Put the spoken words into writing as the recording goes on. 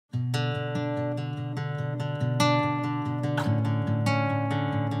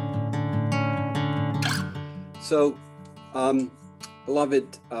So,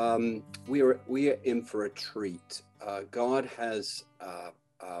 beloved, we are in for a treat. God has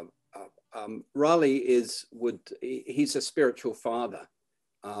Raleigh he's a spiritual father,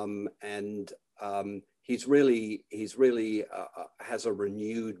 and he's really has a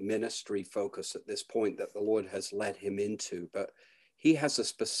renewed ministry focus at this point that the Lord has led him into. But he has a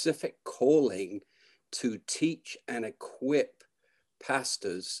specific calling to teach and equip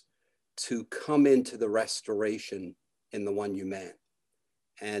pastors to come into the restoration in the one new man.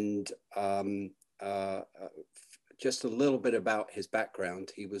 And just a little bit about his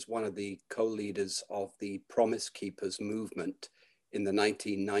background. He was one of the co-leaders of the Promise Keepers movement in the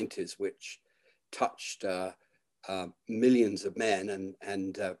 1990s, which touched millions of men,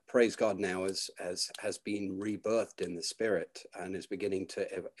 and praise God now has been rebirthed in the spirit and is beginning to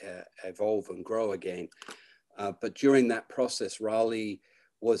evolve and grow again. But during that process, Raleigh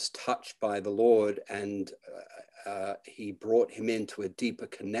was touched by the Lord, and he brought him into a deeper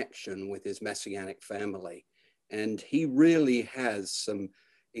connection with his Messianic family. And he really has some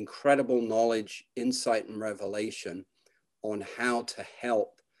incredible knowledge, insight, and revelation on how to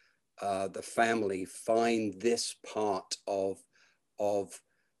help the family find this part of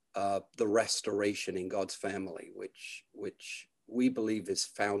the restoration in God's family, which we believe is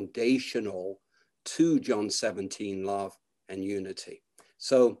foundational to John 17 love and unity.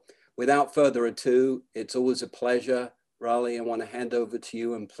 So without further ado, it's always a pleasure. Raleigh, I want to hand over to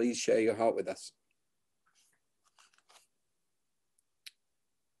you, and please share your heart with us.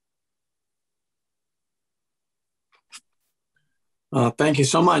 Thank you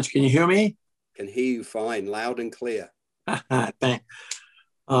so much. Can you hear me? Can hear you fine, loud and clear. Thank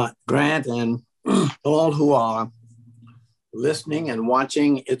Grant and all who are listening and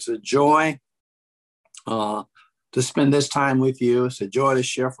watching. It's a joy to spend this time with you. It's a joy to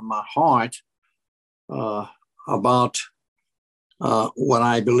share from my heart about what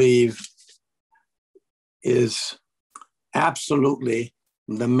I believe is absolutely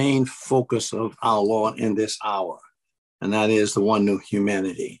the main focus of our Lord in this hour, and that is the one new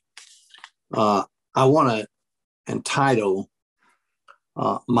humanity. I want to entitle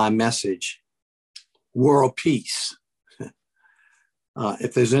my message, World Peace.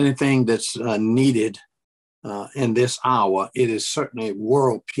 If there's anything that's needed in this hour, it is certainly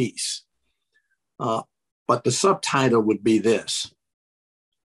world peace. But the subtitle would be this: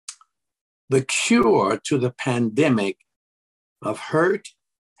 the cure to the pandemic of hurt,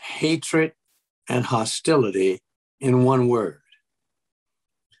 hatred, and hostility in one word.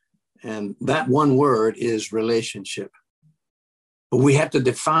 And that one word is relationship. But we have to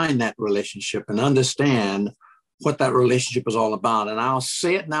define that relationship and understand what that relationship is all about. And I'll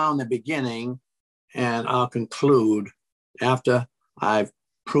say it now in the beginning, and I'll conclude after I've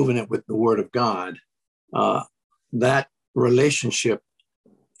proven it with the Word of God. That relationship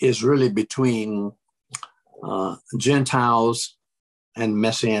is really between Gentiles and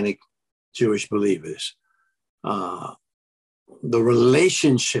Messianic Jewish believers. The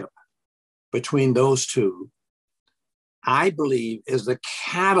relationship between those two, I believe, is the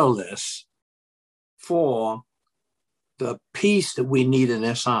catalyst for the peace that we need in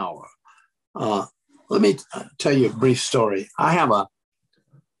this hour. Let me tell you a brief story. I have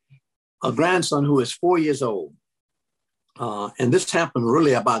a grandson who is 4 years old. And this happened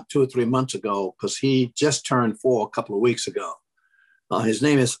really about 2 or 3 months ago, because he just turned 4 a couple of weeks ago. His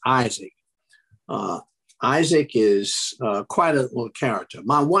name is Isaac. Isaac is quite a little character.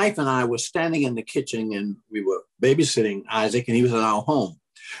 My wife and I were standing in the kitchen, and we were babysitting Isaac, and he was at our home.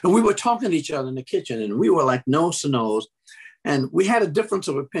 And we were talking to each other in the kitchen, and we were like nose to nose, and we had a difference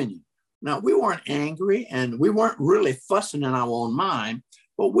of opinion. Now, we weren't angry, and we weren't really fussing in our own mind,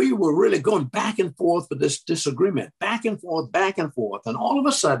 but we were really going back and forth with this disagreement, back and forth, back and forth. And all of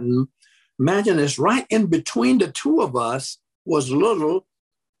a sudden, imagine this, right in between the two of us was little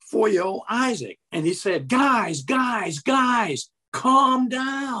 4-year-old Isaac. And he said, guys, calm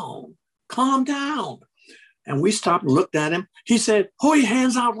down, calm down. And we stopped and looked at him. He said, hold your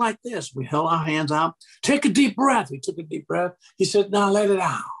hands out like this. We held our hands out. Take a deep breath. We took a deep breath. He said, now let it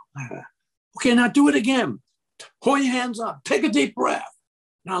out. Okay, now do it again. Hold your hands up. Take a deep breath.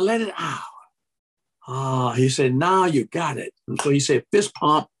 Now let it out. He said, now you got it. And so he said, fist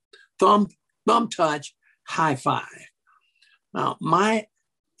pump, thumb touch, high five. Now, my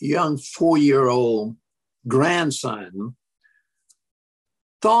young 4-year-old grandson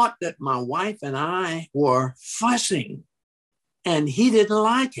thought that my wife and I were fussing, and he didn't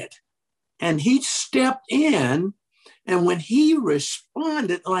like it. And he stepped in, and when he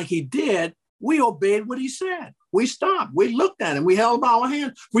responded like he did, we obeyed what he said. We stopped. We looked at him. We held our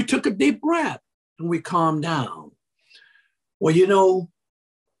hand. We took a deep breath. and we calm down. Well, you know,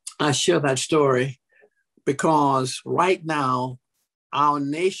 I share that story because right now, our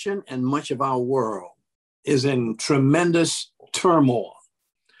nation and much of our world is in tremendous turmoil.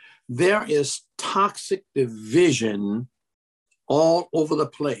 There is toxic division all over the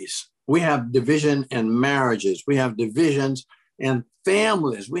place. We have division in marriages. We have divisions in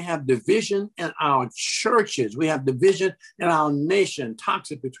families. We have division in our churches. We have division in our nation,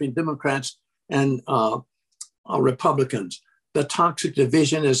 toxic between Democrats and Republicans. The toxic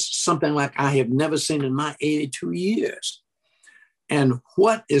division is something like I have never seen in my 82 years. And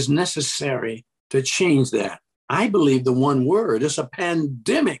what is necessary to change that? I believe the one word is a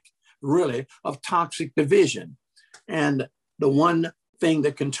pandemic, really, of toxic division. And the one thing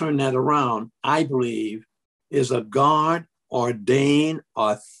that can turn that around, I believe, is a God-ordained,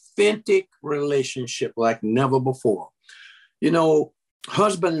 authentic relationship like never before. You know,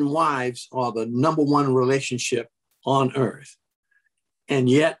 husband and wives are the number one relationship on earth. And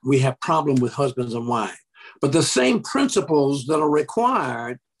yet we have problem with husbands and wives. But the same principles that are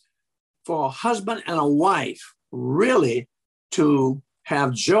required for a husband and a wife really to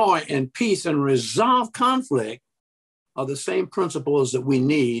have joy and peace and resolve conflict are the same principles that we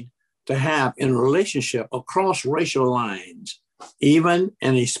need to have in a relationship across racial lines, even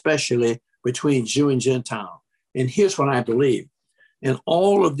and especially between Jew and Gentile. And here's what I believe. In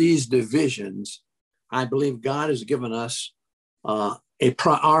all of these divisions, I believe God has given us a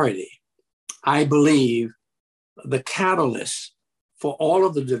priority. I believe the catalyst for all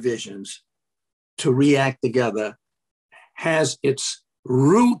of the divisions to react together has its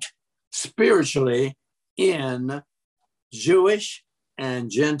root spiritually in Jewish and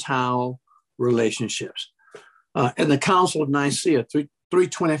Gentile relationships. In the Council of Nicaea,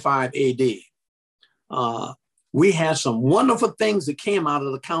 325 AD, we had some wonderful things that came out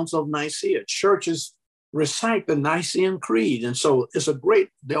of the Council of Nicaea. Churches recite the Nicene Creed. And so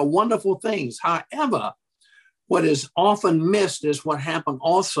there are wonderful things. However, what is often missed is what happened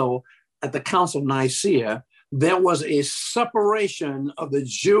also at the Council of Nicaea. There was a separation of the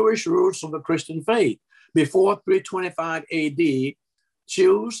Jewish roots of the Christian faith. Before 325 AD,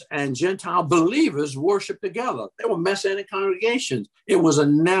 Jews and Gentile believers worshiped together. They were Messianic congregations. It was a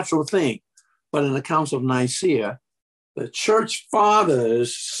natural thing. But in the Council of Nicaea, the church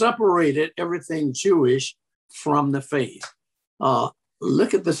fathers separated everything Jewish from the faith.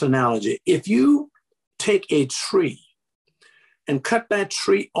 Look at this analogy. If you take a tree and cut that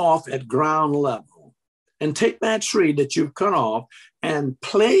tree off at ground level and take that tree that you've cut off and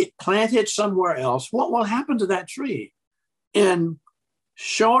plant it somewhere else, what will happen to that tree? In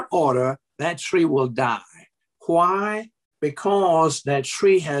short order, that tree will die. Why? Because that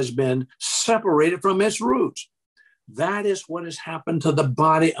tree has been separated from its roots. That is what has happened to the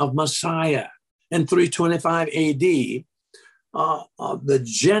body of Messiah. In 325 AD, the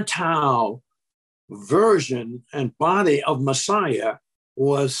Gentile version and body of Messiah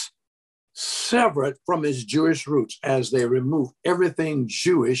was severed from his Jewish roots as they removed everything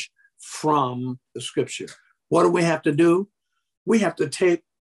Jewish from the scripture. What do we have to do? We have to take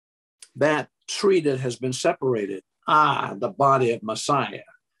that tree that has been separated, the body of Messiah,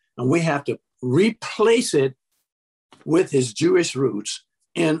 and we have to replace it with his Jewish roots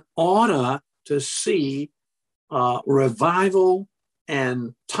in order to see revival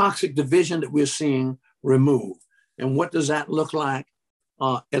and toxic division that we're seeing removed. And what does that look like?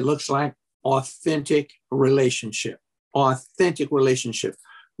 It looks like authentic relationship, authentic relationship.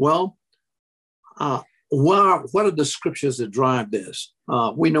 Well, what are the scriptures that drive this?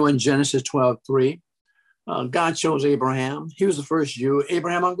 We know in Genesis 12:3, God chose Abraham. He was the first Jew.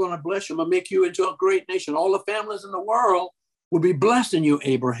 Abraham, I'm going to bless you. I'm going to make you into a great nation. All the families in the world will be blessed in you,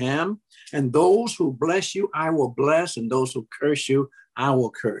 Abraham. And those who bless you, I will bless. And those who curse you, I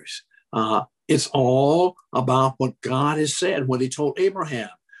will curse. It's all about what God has said, what he told Abraham.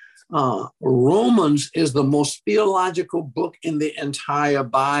 Romans is the most theological book in the entire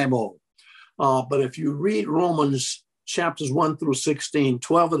Bible. But if you read Romans chapters 1 through 16,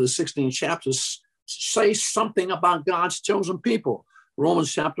 12 of the 16 chapters say something about God's chosen people.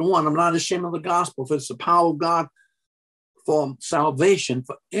 Romans chapter 1, I'm not ashamed of the gospel, for it's the power of God for salvation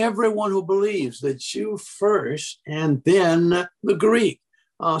for everyone who believes, the Jew first and then the Greek.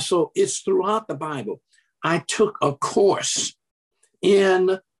 So it's throughout the Bible. I took a course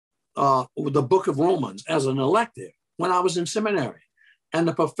in the book of Romans as an elective when I was in seminary. And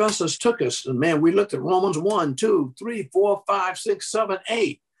the professors took us, and man, we looked at Romans 1, 2, 3, 4, 5, 6, 7,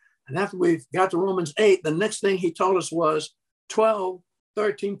 8. And after we got to Romans 8, the next thing he told us was 12,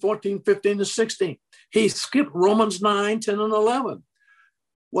 13, 14, 15, and 16. He skipped Romans 9, 10, and 11.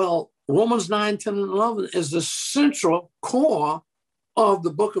 Well, Romans 9, 10, and 11 is the central core of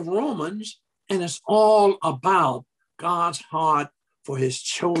the book of Romans, and it's all about God's heart for his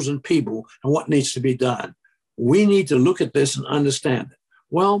chosen people and what needs to be done. We need to look at this and understand it.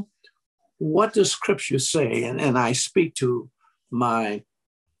 Well, what does Scripture say? And I speak to my,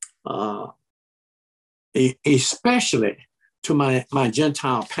 especially to my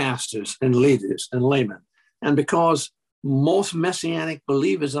Gentile pastors and leaders and laymen. And because most Messianic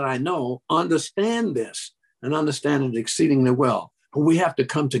believers that I know understand this and understand it exceedingly well, but we have to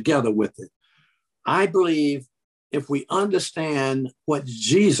come together with it. I believe if we understand what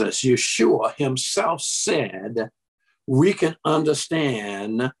Jesus, Yeshua himself said, we can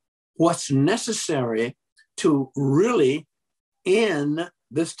understand what's necessary to really end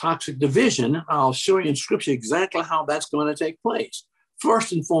this toxic division. I'll show you in Scripture exactly how that's going to take place.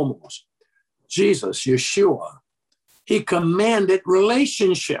 First and foremost, Jesus, Yeshua, he commanded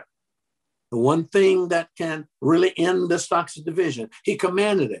relationship. The one thing that can really end this toxic division, he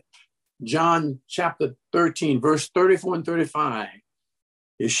commanded it. John chapter 13, verse 34 and 35,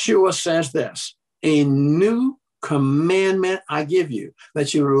 Yeshua says this, a new commandment I give you,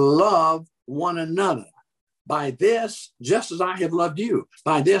 that you love one another. By this, just as I have loved you,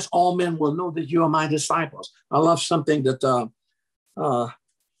 by this all men will know that you are my disciples. I love something that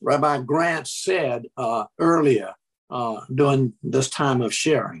Rabbi Grant said earlier during this time of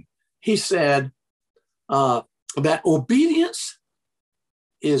sharing. He said that obedience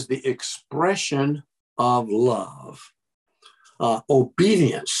is the expression of love.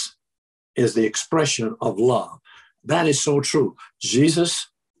 Obedience is the expression of love. That is so true. Jesus,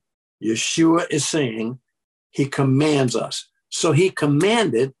 Yeshua is saying he commands us. So he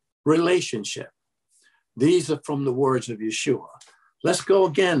commanded relationship. These are from the words of Yeshua. Let's go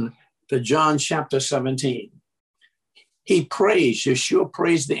again to John chapter 17. He prays, Yeshua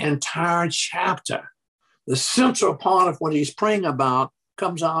prays the entire chapter. The central part of what he's praying about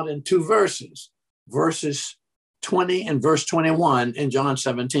comes out in two verses, verses 20 and verse 21 in John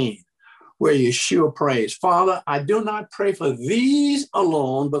 17, where Yeshua prays, Father, I do not pray for these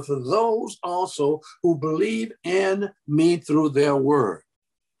alone, but for those also who believe in me through their word.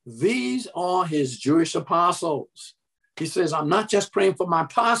 These are his Jewish apostles. He says, I'm not just praying for my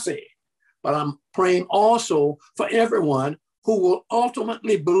posse, but I'm praying also for everyone who will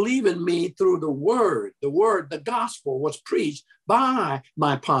ultimately believe in me through the word, the gospel was preached by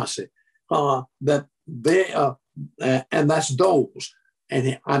my posse, that they, and that's those.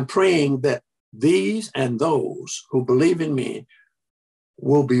 And I'm praying that these and those who believe in me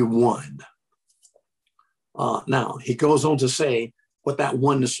will be one. Now, he goes on to say what that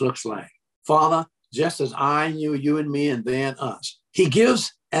oneness looks like. Father, just as I knew you and me and then us. He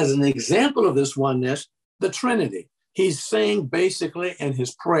gives as an example of this oneness, the Trinity. He's saying basically in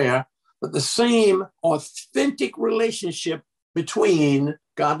his prayer that the same authentic relationship between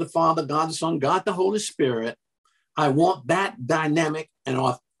God the Father, God the Son, God the Holy Spirit, I want that dynamic and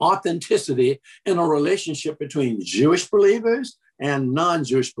authenticity in a relationship between Jewish believers and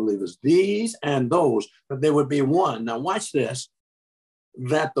non-Jewish believers, these and those, that they would be one. Now watch this,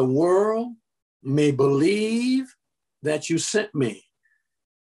 that the world may believe that you sent me.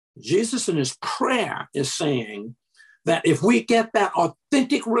 Jesus in his prayer is saying that if we get that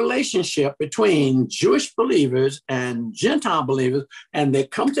authentic relationship between Jewish believers and Gentile believers, and they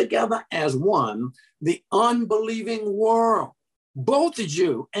come together as one, the unbelieving world, both the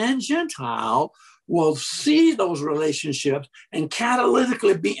Jew and Gentile, will see those relationships and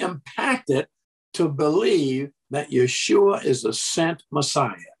catalytically be impacted to believe that Yeshua is the sent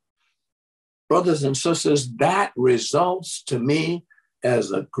Messiah. Brothers and sisters, that results to me as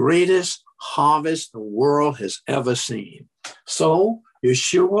the greatest harvest the world has ever seen. So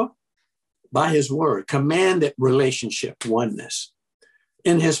Yeshua, by his word, commanded relationship oneness.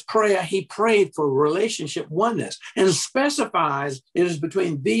 In his prayer, he prayed for relationship oneness and specifies it is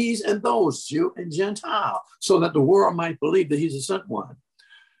between these and those, Jew and Gentile, so that the world might believe that he's the sent one.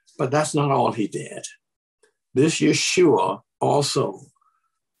 But that's not all he did. This Yeshua also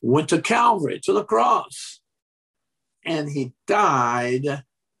went to Calvary, to the cross, and he died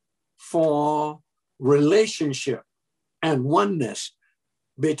for relationship and oneness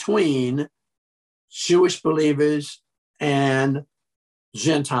between Jewish believers and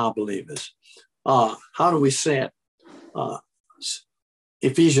Gentile believers. How do we say it?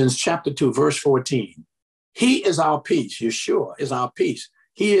 Ephesians chapter 2, verse 14. He is our peace. Yeshua is our peace.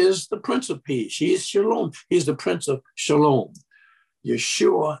 He is the Prince of Peace. He is Shalom. He's the Prince of Shalom.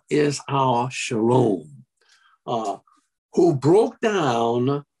 Yeshua is our Shalom, who broke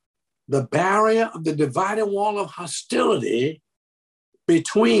down the barrier of the dividing wall of hostility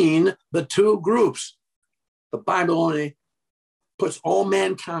between the two groups. The Bible only puts all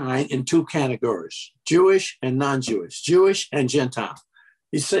mankind in two categories, Jewish and non-Jewish, Jewish and Gentile.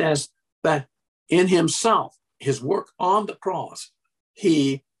 He says that in himself, his work on the cross,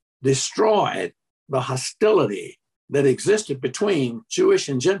 he destroyed the hostility that existed between Jewish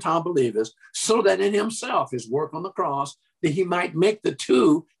and Gentile believers, so that in himself, his work on the cross, that he might make the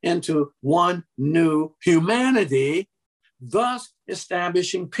two into one new humanity, thus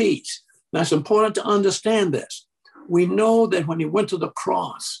establishing peace. Now, it's important to understand this. We know that when he went to the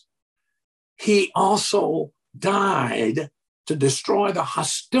cross, he also died to destroy the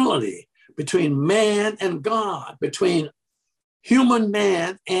hostility between man and God, between human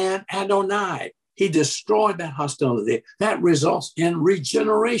man and Adonai. He destroyed that hostility. That results in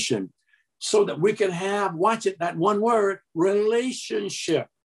regeneration so that we can have, watch it, that one word, relationship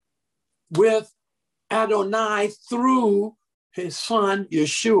with Adonai through his son,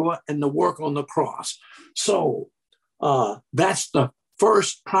 Yeshua, and the work on the cross. So that's the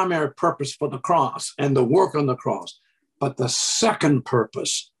first primary purpose for the cross and the work on the cross. But the second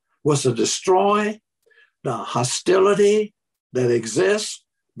purpose was to destroy the hostility that exists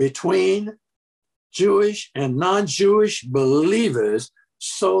between Jewish and non-Jewish believers,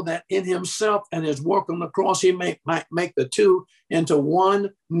 so that in himself and his work on the cross, he might make the two into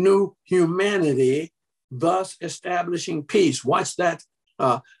one new humanity, thus establishing peace. Watch that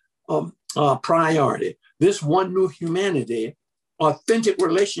priority. This one new humanity, authentic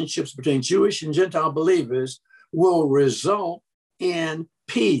relationships between Jewish and Gentile believers will result in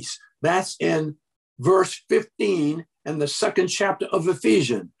peace. That's in verse 15 in the second chapter of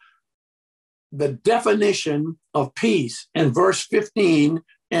Ephesians. The definition of peace in verse 15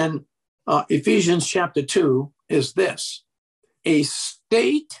 in Ephesians chapter 2 is this: a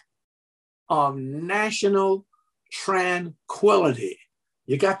state of national tranquility.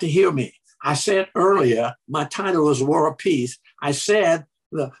 You got to hear me. I said earlier, my title is War of Peace. I said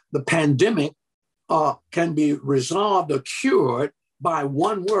the pandemic can be resolved or cured by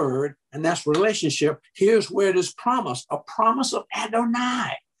one word, and that's relationship. Here's where it is promised, a promise of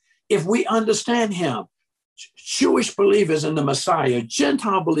Adonai. If we understand him, Jewish believers in the Messiah,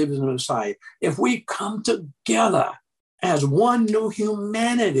 Gentile believers in the Messiah, if we come together as one new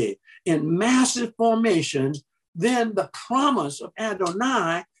humanity in massive formations, then the promise of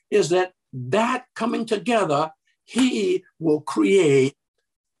Adonai is that coming together, he will create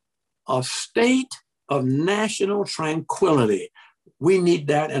a state of national tranquility. We need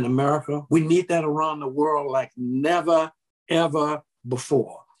that in America. We need that around the world like never, ever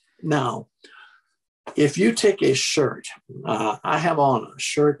before. Now, if you take a shirt, I have on a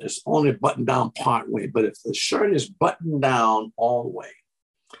shirt that's only buttoned down part way, but if the shirt is buttoned down all the way,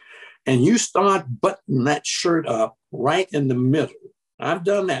 and you start buttoning that shirt up right in the middle, I've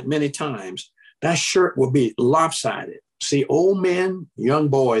done that many times, that shirt will be lopsided. See, old men, young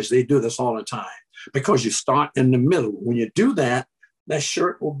boys, they do this all the time because you start in the middle. When you do that, that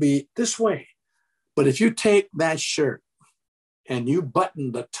shirt will be this way. But if you take that shirt and you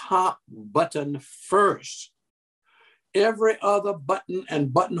button the top button first, every other button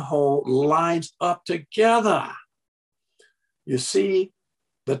and buttonhole lines up together. You see,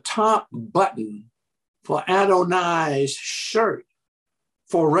 the top button for Adonai's shirt,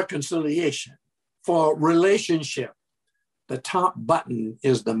 for reconciliation, for relationship, the top button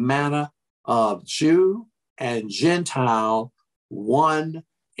is the matter of Jew and Gentile, one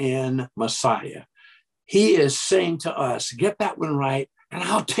in Messiah. He is saying to us, get that one right, and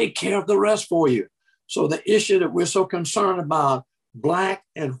I'll take care of the rest for you. So the issue that we're so concerned about, black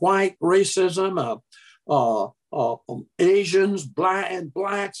and white racism, Asians,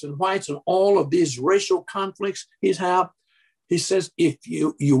 blacks and whites, and all of these racial conflicts he says, if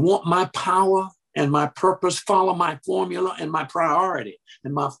you want my power and my purpose, follow my formula and my priority.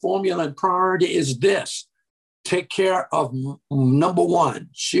 And my formula and priority is this: take care of number one,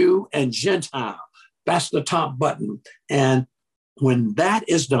 Jew and Gentile. That's the top button. And when that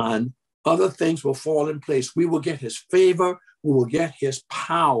is done, other things will fall in place. We will get his favor. We will get his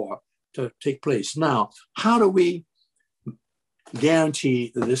power to take place. Now, how do we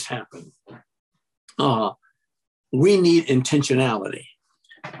guarantee that this happens? We need intentionality.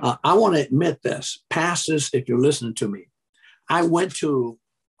 I want to admit this. Pastors, if you're listening to me, I went to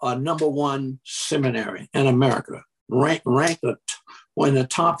a number one seminary in America, ranked in the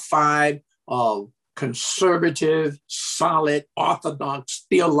top 5 of conservative, solid, orthodox,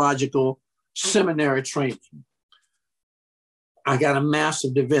 theological seminary training. I got a Master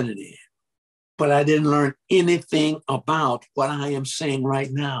of Divinity, but I didn't learn anything about what I am saying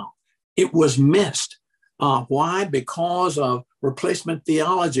right now. It was missed. Why? Because of replacement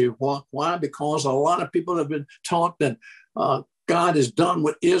theology. Why? Because a lot of people have been taught that God is done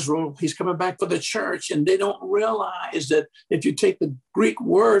with Israel. He's coming back for the church. And they don't realize that if you take the Greek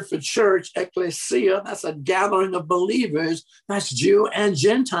word for church, ecclesia, that's a gathering of believers. That's Jew and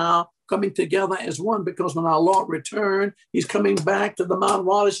Gentile coming together as one, because when our Lord returned, he's coming back to the Mount of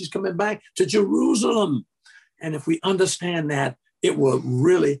Olives. He's coming back to Jerusalem. And if we understand that, it will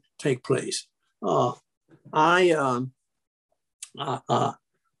really take place. My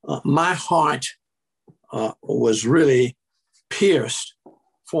heart was really pierced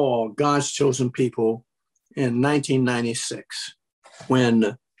for God's chosen people in 1996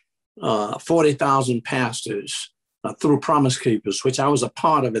 when 40,000 pastors through Promise Keepers, which I was a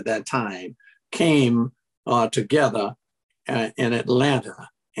part of at that time, came together in Atlanta.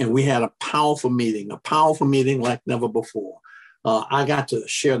 And we had a powerful meeting like never before. I got to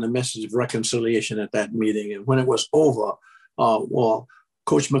share the message of reconciliation at that meeting. And when it was over,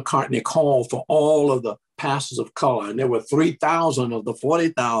 Coach McCartney called for all of the pastors of color. And there were 3,000 of the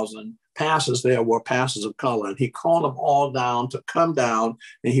 40,000 pastors there were pastors of color. And he called them all down to come down,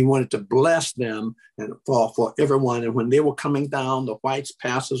 and he wanted to bless them and for everyone. And when they were coming down, the white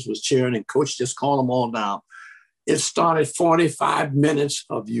pastors was cheering, and Coach just called them all down. It started 45 minutes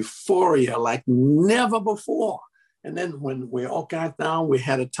of euphoria like never before. And then when we all got down, we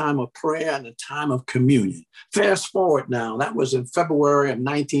had a time of prayer and a time of communion. Fast forward now, that was in February of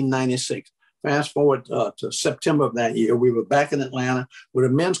 1996. Fast forward to September of that year, we were back in Atlanta with a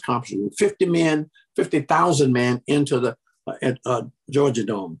men's conference, 50,000 men into the Georgia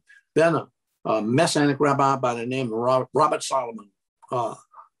Dome. Then a Messianic rabbi by the name of Robert Solomon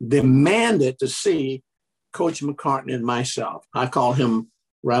demanded to see Coach McCartney and myself. I call him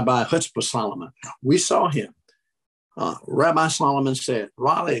Rabbi Chutzpah Solomon. We saw him. Rabbi Solomon said,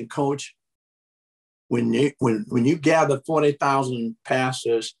 Raleigh and Coach, when you gathered 40,000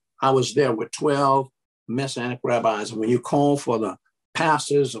 pastors, I was there with 12 Messianic rabbis. And when you called for the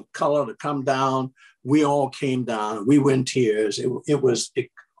pastors of color to come down, we all came down. We were in tears. It was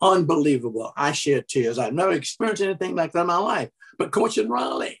unbelievable. I shed tears. I've never experienced anything like that in my life. But Coach and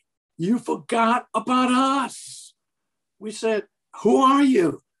Raleigh, you forgot about us. We said, who are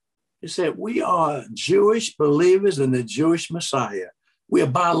you? He said, we are Jewish believers in the Jewish Messiah. We are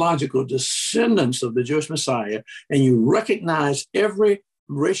biological descendants of the Jewish Messiah. And you recognize every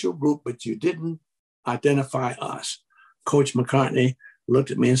racial group, but you didn't identify us. Coach McCartney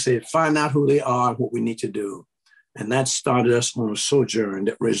looked at me and said, find out who they are and what we need to do. And that started us on a sojourn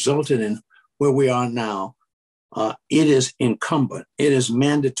that resulted in where we are now. It is incumbent. It is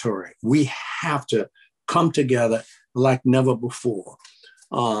mandatory. We have to come together like never before.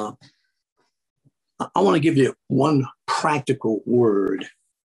 I want to give you one practical word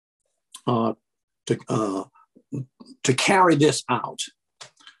to carry this out.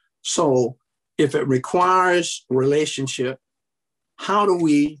 So if it requires relationship, how do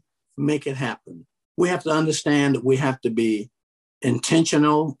we make it happen? We have to understand that we have to be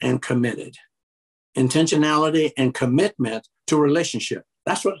intentional and committed. Intentionality and commitment to relationship.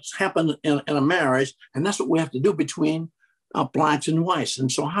 That's what's happened in a marriage, and that's what we have to do between blacks and whites.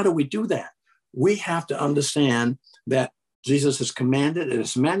 And so how do we do that? We have to understand that Jesus has commanded, and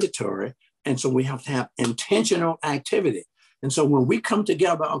it's mandatory, and so we have to have intentional activity. And so when we come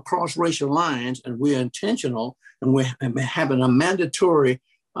together across racial lines and we're intentional and we're having a mandatory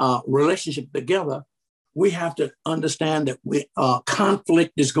relationship together, we have to understand that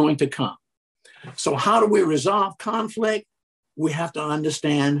conflict is going to come. So how do we resolve conflict? We have to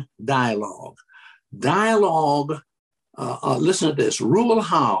understand dialogue. Dialogue, listen to this, Ruel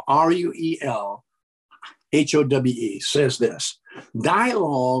Howe, Ruel Howe, says this,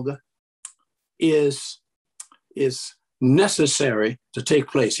 dialogue is necessary to take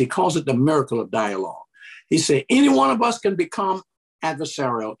place. He calls it the miracle of dialogue. He said, any one of us can become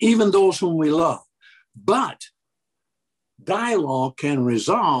adversarial, even those whom we love, but dialogue can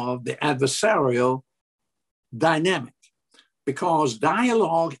resolve the adversarial dynamic, because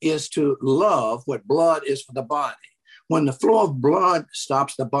dialogue is to love what blood is for the body. When the flow of blood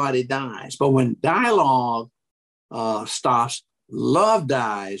stops, the body dies. But when dialogue stops, love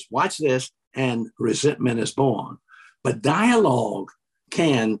dies. Watch this, and resentment is born. But dialogue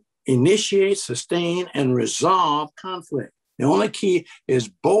can initiate, sustain, and resolve conflict. The only key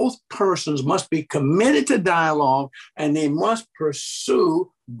is both persons must be committed to dialogue, and they must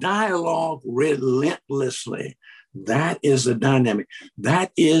pursue dialogue relentlessly. That is the dynamic.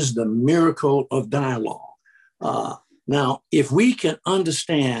 That is the miracle of dialogue. Now, if we can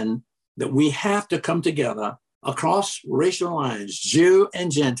understand that we have to come together across racial lines, Jew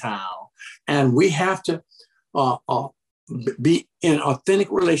and Gentile, and we have to be in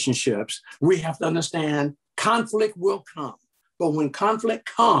authentic relationships, we have to understand conflict will come. But when conflict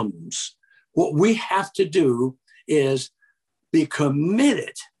comes, what we have to do is be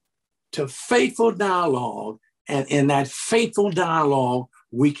committed to faithful dialogue. And in that faithful dialogue,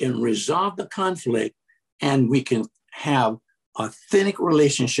 we can resolve the conflict and we can have authentic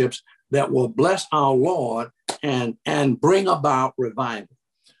relationships that will bless our Lord and bring about revival.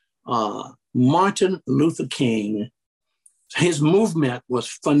 Martin Luther King, his movement was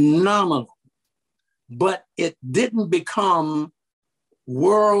phenomenal, but it didn't become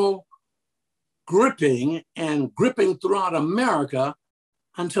world gripping and gripping throughout America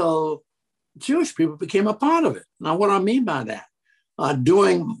until Jewish people became a part of it. Now, what I mean by that,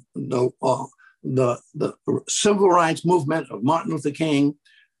 during the civil rights movement of Martin Luther King,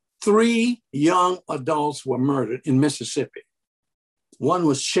 3 young adults were murdered in Mississippi. One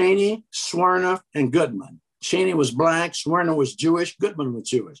was Chaney, Swerner, and Goodman. Chaney was Black, Swerner was Jewish, Goodman was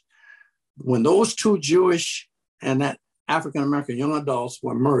Jewish. When those 2 Jewish and that African-American young adults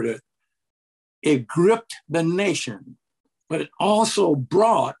were murdered, it gripped the nation, but it also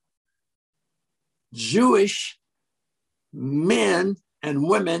brought Jewish men and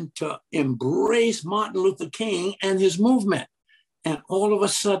women to embrace Martin Luther King and his movement. And all of a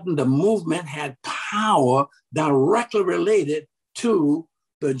sudden, the movement had power directly related to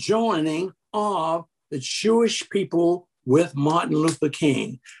the joining of the Jewish people with Martin Luther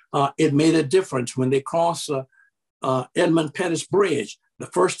King. It made a difference when they crossed Edmund Pettus Bridge. The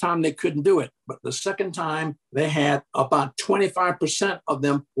first time they couldn't do it, but the second time they had about 25% of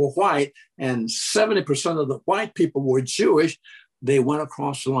them were white and 70% of the white people were Jewish. They went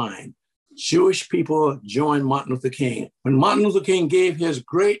across the line. Jewish people joined Martin Luther King. When Martin Luther King gave his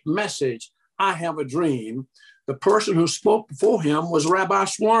great message, I have a dream, the person who spoke before him was Rabbi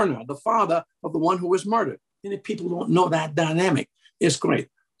Swerner, the father of the one who was murdered. Many people don't know that dynamic. It's great.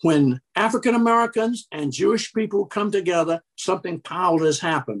 When African Americans and Jewish people come together, something powerful has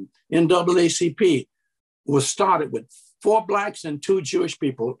happened. NAACP was started with 4 Blacks and 2 Jewish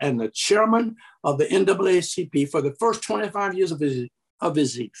people, and the chairman of the NAACP for the first 25 years of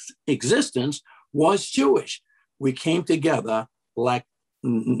his existence was Jewish. We came together like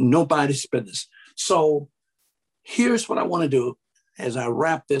nobody's business. So here's what I want to do as I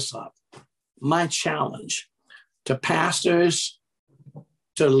wrap this up. My challenge to pastors,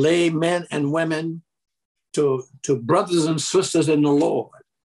 to lay men and women, to brothers and sisters in the Lord.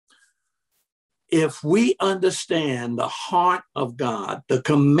 If we understand the heart of God, the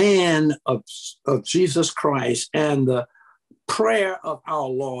command of Jesus Christ, and the prayer of our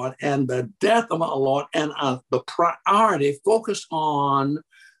Lord, and the death of our Lord, and the priority focused on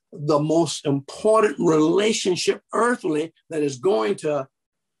the most important relationship earthly that is going to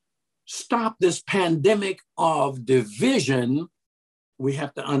stop this pandemic of division, we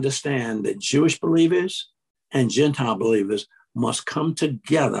have to understand that Jewish believers and Gentile believers must come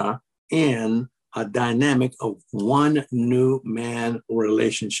together in a dynamic of one new man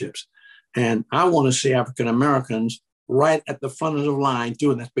relationships. And I want to see African Americans right at the front of the line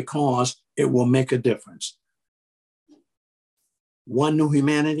doing this because it will make a difference. One new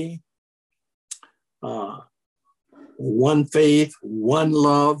humanity, one faith, one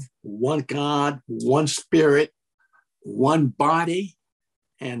love, one God, one spirit, one body,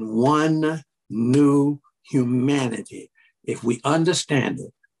 and one new humanity. If we understand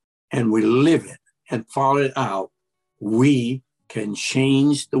it and we live it and follow it out, we can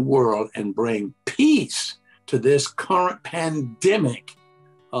change the world and bring peace to this current pandemic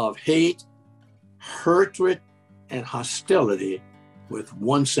of hate, hatred, and hostility with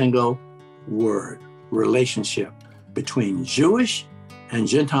one single word: relationship between Jewish and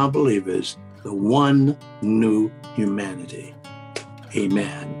Gentile believers, the one new humanity.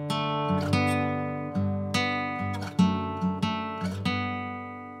 Amen.